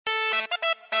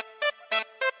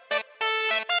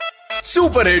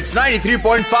Super hits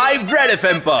 93.5 red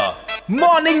FM पर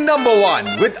morning number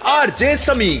 1 with RJ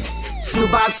Sameer.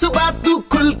 सुबह सुबह तू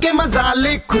खुल के मजा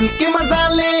ले, खुल के मजा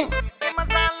ले,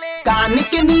 कान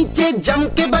के नीचे जम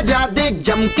के बजा दे,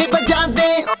 जम के बजा दे।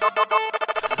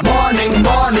 Morning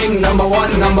morning number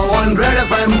one red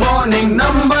FM, morning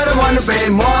number 1 पे,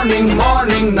 morning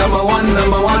morning number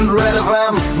 1 red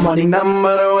FM, morning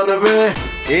number 1 पे।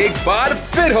 एक बार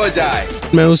फिर हो जाए।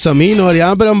 मैं हूं समीन और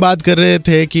यहाँ पर हम बात कर रहे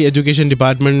थे कि एजुकेशन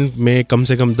डिपार्टमेंट में कम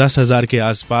से कम 10,000 के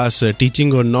आसपास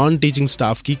टीचिंग और नॉन टीचिंग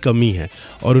स्टाफ की कमी है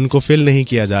और उनको फिल नहीं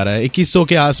किया जा रहा है। 2100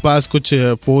 के आसपास कुछ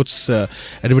पोस्ट्स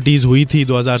एडवर्टीज़ हुई थी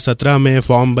 2017 में,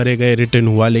 फॉर्म भरे गए, रिटर्न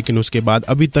हुआ, लेकिन उसके बाद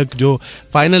अभी तक जो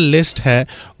फाइनल लिस्ट है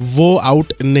वो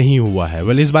आउट नहीं हुआ है।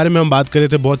 वेल, इस बारे में हम बात कर रहे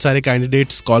थे। बहुत सारे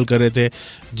कैंडिडेट्स कॉल कर रहे थे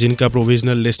जिनका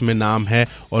प्रोविजनल लिस्ट में नाम है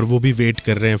और वो भी वेट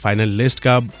कर रहे हैं फाइनल लिस्ट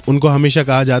का। उनको हमेशा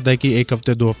कहा जाता है कि 1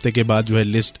 हफ्ते 2 हफ्ते के बाद जो है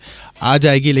लिस्ट आ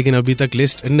जाएगी, लेकिन अभी तक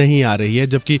लिस्ट नहीं आ रही है,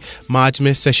 जबकि मार्च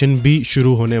में सेशन भी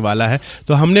शुरू होने वाला है।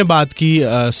 तो हमने बात की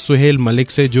सुहेल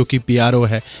मलिक से, जो कि PRO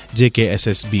है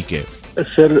Jkssb के।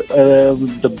 Sir,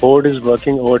 the board is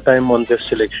working overtime on this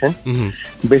selection.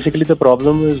 Basically, the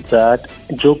problem is that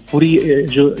जो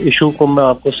issue को मैं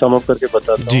आपको sum up करके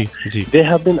बताता हूँ, they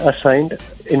have been assigned,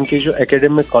 इनके जो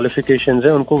academic qualifications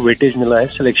है उनको weightage मिला है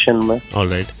selection में.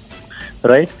 All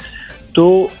right? तो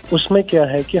उसमें क्या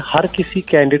है कि हर किसी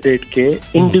कैंडिडेट के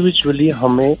इंडिविजुअली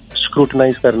हमें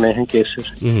स्क्रूटनाइज करने हैं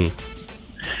cases.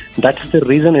 That's the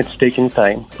reason it's taking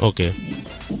time. Okay.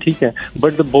 ठीक है,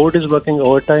 but the board is working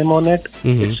overtime on it.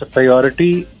 It's a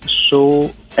priority, so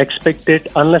expect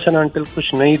it unless and until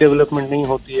कुछ नई डेवलपमेंट नहीं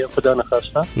होती है खुदा न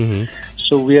खास्ता.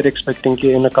 So we are expecting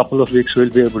कि in a couple of weeks we'll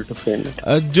be able to fill it.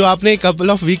 जो आपने couple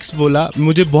of weeks बोला,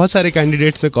 मुझे बहुत सारे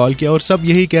कैंडिडेट्स ने कॉल किया और सब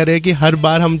यही कह रहे हैं कि हर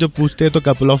बार हम जब पूछते हैं तो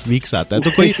couple of weeks आता है,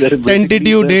 तो कोई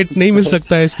टेंटेटिव डेट नहीं मिल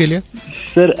सकता है इसके लिए?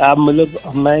 सर, आप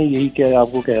मतलब मैं यही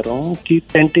आपको कह रहा हूँ कि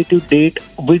tentative date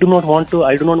I do not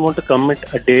want to commit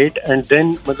a date and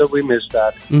then मतलब we miss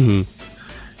that.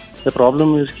 The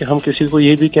problem is कि हम किसी को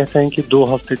ये भी कहते हैं कि 2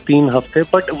 हफ्ते 3 हफ्ते,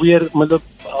 but we are मतलब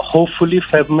hopefully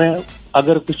Feb में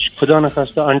अगर कुछ खुदा न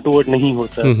खास्ता अनटूवर्ड नहीं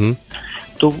होता है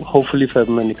तो होपफुली फेब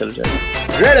में निकल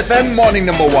जाएगा। Red FM morning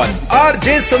number 1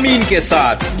 RJ Sameen के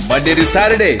साथ मंडे टू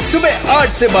सैटरडे सुबह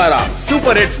 8 से 12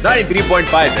 सुपर हिट्स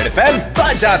 93.5 रेड एफएम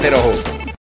बजाते रहो।